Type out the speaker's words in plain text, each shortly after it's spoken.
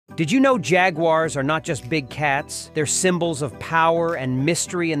Did you know jaguars are not just big cats? They're symbols of power and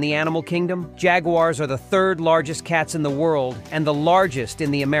mystery in the animal kingdom. Jaguars are the third largest cats in the world and the largest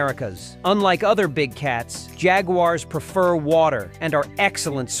in the Americas. Unlike other big cats, jaguars prefer water and are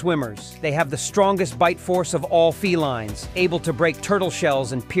excellent swimmers. They have the strongest bite force of all felines, able to break turtle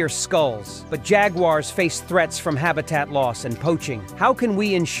shells and pierce skulls. But jaguars face threats from habitat loss and poaching. How can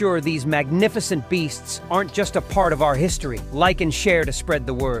we ensure these magnificent beasts aren't just a part of our history? Like and share to spread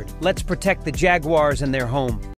the word. Let's protect the jaguars and their home.